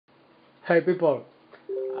Hey people,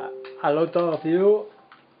 a lot of you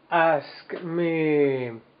ask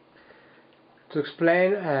me to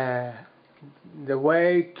explain the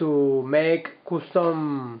way to make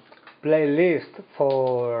custom playlist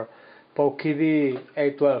for POWKIDDY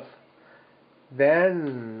A12.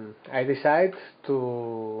 Then I decide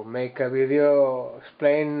to make a video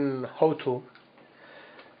explain how to.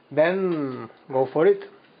 Then go for it.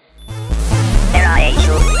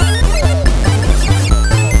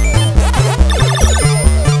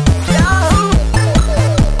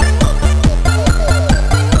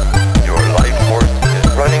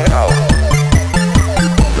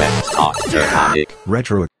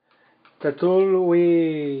 Retro. The tool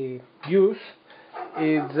we use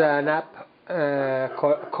is an app,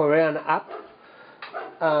 Korean app,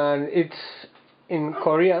 and it's in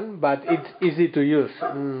Korean, but it's easy to use.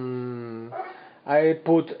 I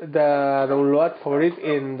put the download for it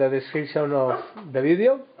in the description of the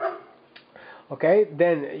video. Okay,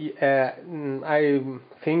 then I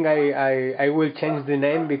think I will change the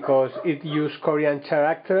name because it uses Korean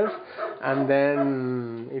characters and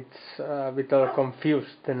then it's a bit confused,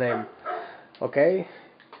 the name. Okay,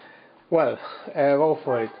 well, go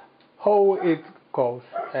for it. How it goes?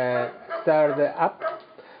 Start the app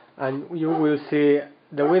and you will see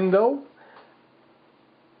the window.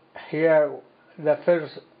 Here the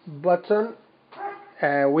first button,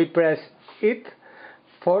 we press it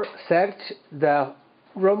for search the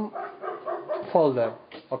ROM folder.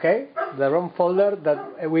 Okay, the ROM folder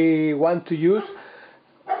that we want to use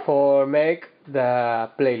for make the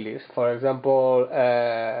playlist. For example,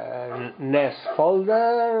 NES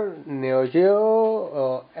folder, Neo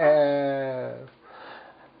Geo,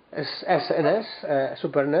 SNS,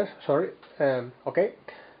 Super NES. Sorry. Okay.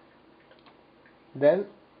 Then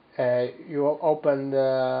you open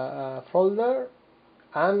the folder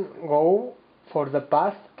and go for the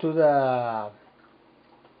path to the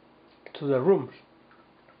rooms.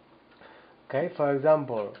 Okay, for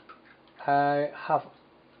example, I have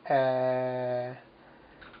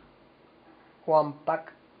one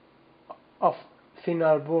pack of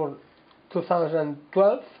Final Burn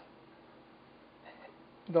 2012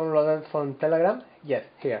 downloaded from Telegram. Yes,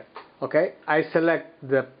 here. Okay, I select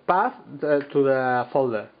the path to the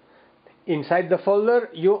folder. Inside the folder,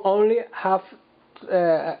 you only have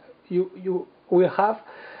you will have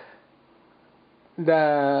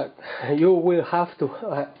to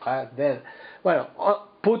then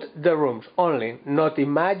put the rooms only, not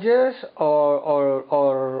images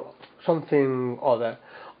or something other,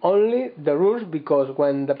 only the rooms, because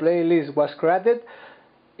when the playlist was created,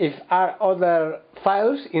 if are other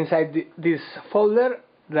files inside this folder,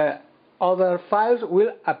 the other files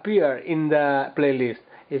will appear in the playlist.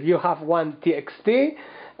 If you have one txt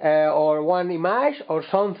or one image or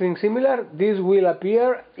something similar, this will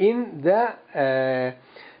appear in the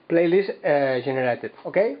playlist generated.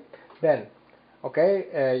 Okay, then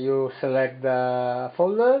you select the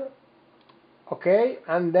folder. Okay,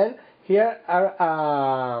 and then here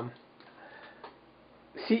are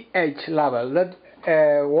ch label that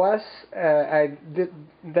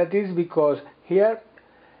that is because here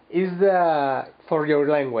is the for your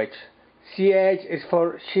language. Ch is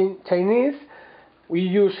for Chinese. We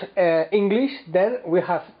use English, then we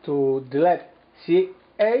have to delete ch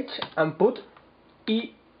and put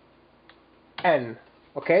en.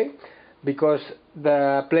 Okay, because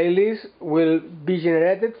the playlist will be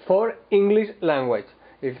generated for English language.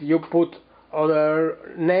 If you put other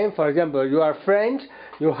name, for example, you are French,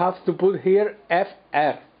 you have to put here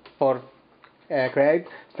fr for create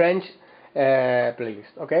French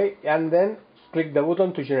playlist. Okay, and then click the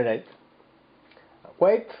button to generate.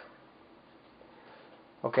 Wait.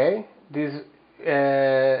 Okay, this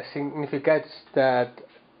signifies that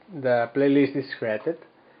the playlist is created,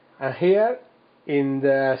 and here in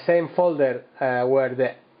the same folder where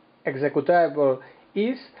the executable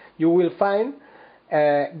is, you will find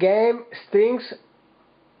game strings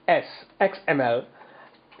xml,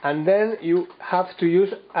 and then you have to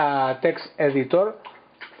use a text editor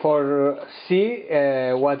for see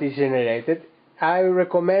what is generated. I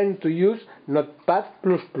recommend to use Notepad++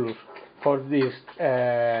 for this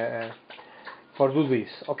for do this.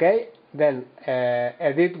 Okay, then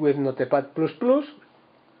edit with Notepad++,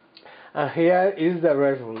 and here is the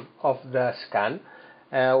result of the scan.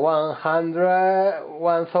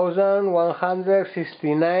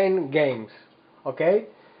 1169 games. Okay,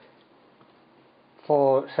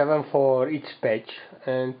 for 7 for each page,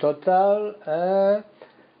 and total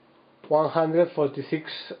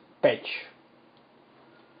 146 page.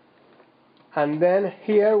 And then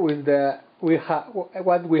here with the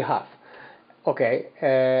what we have. Okay,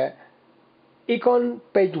 icon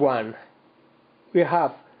page 1, we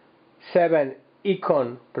have 7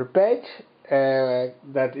 icons per page,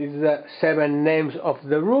 that is the 7 names of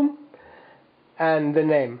the room and the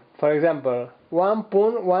name. For example,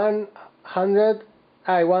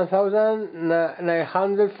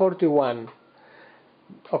 1941.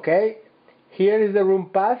 Okay, here is the room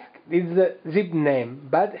path, it's the zip name,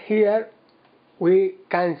 but here we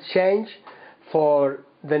can change for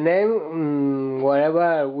the name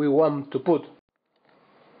whatever we want to put.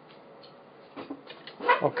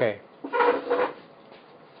 Okay,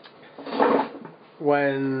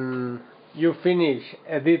 when you finish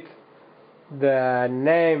edit the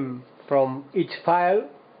name from each file,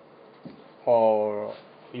 or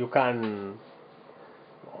you can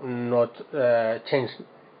not change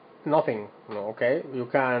nothing, okay, you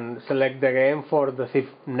can select the game for the zip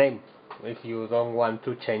name if you don't want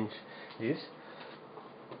to change this.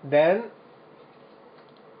 Then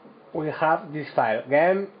we have this file,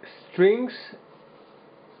 game strings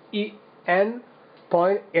en.xml.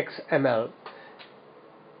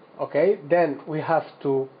 Okay, then we have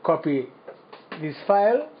to copy this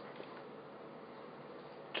file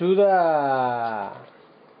to the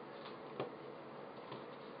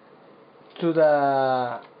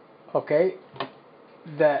okay,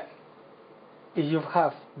 if you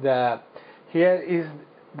have here is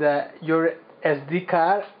your SD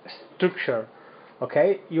card structure.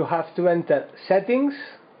 Okay, you have to enter settings.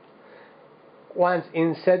 Once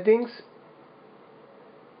in settings,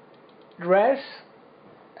 res,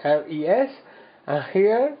 and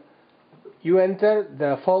here you enter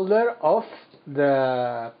the folder of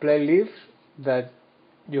the playlist that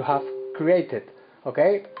you have created.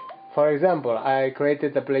 Okay, for example, I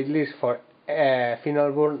created a playlist for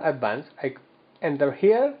Final Burn Advance. I enter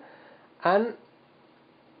here and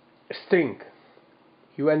string.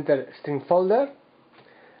 You enter string folder,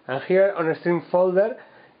 and here on a string folder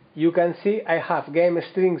you can see I have game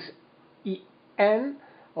strings en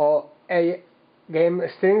or a game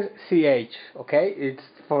strings ch. Okay, it's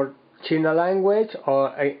for China language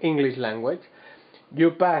or English language.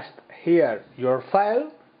 You pass here your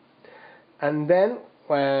file, and then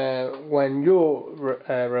when you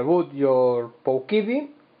reboot your POWKIDDY,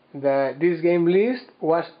 this game list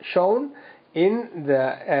was shown in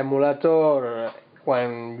the emulator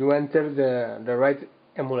when you enter the right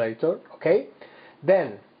emulator. Okay,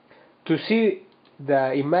 then to see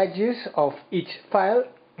the images of each file,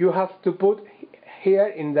 you have to put here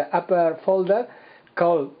in the upper folder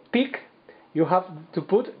called pic. You have to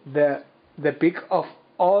put the pic of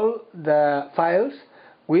all the files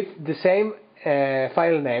with the same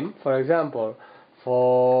file name. For example,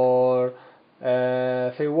 for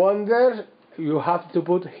Three Wonders, you have to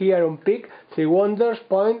put here on pic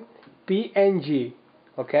threewonders.png.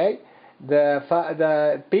 Okay,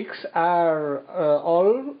 the pics are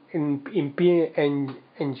all in png.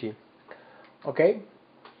 Okay,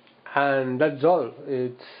 and that's all.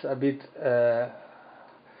 It's a bit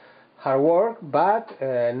hard work, but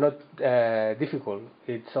not difficult.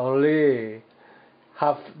 It's only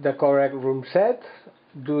have the correct room set,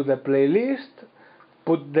 do the playlist,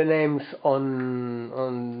 put the names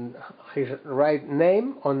on his right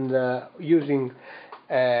name on the using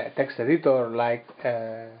text editor like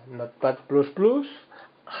Notepad++,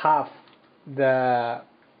 have the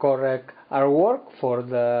correct artwork for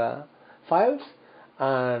the files,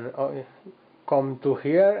 and come to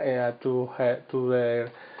here to the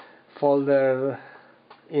folder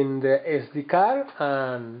in the SD card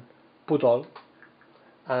and put all,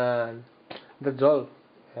 and that's all.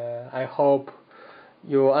 I hope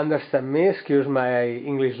you understand me. Excuse my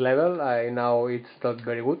English level, I know it's not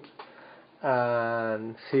very good,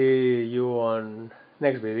 and see you on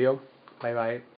next video. Bye bye.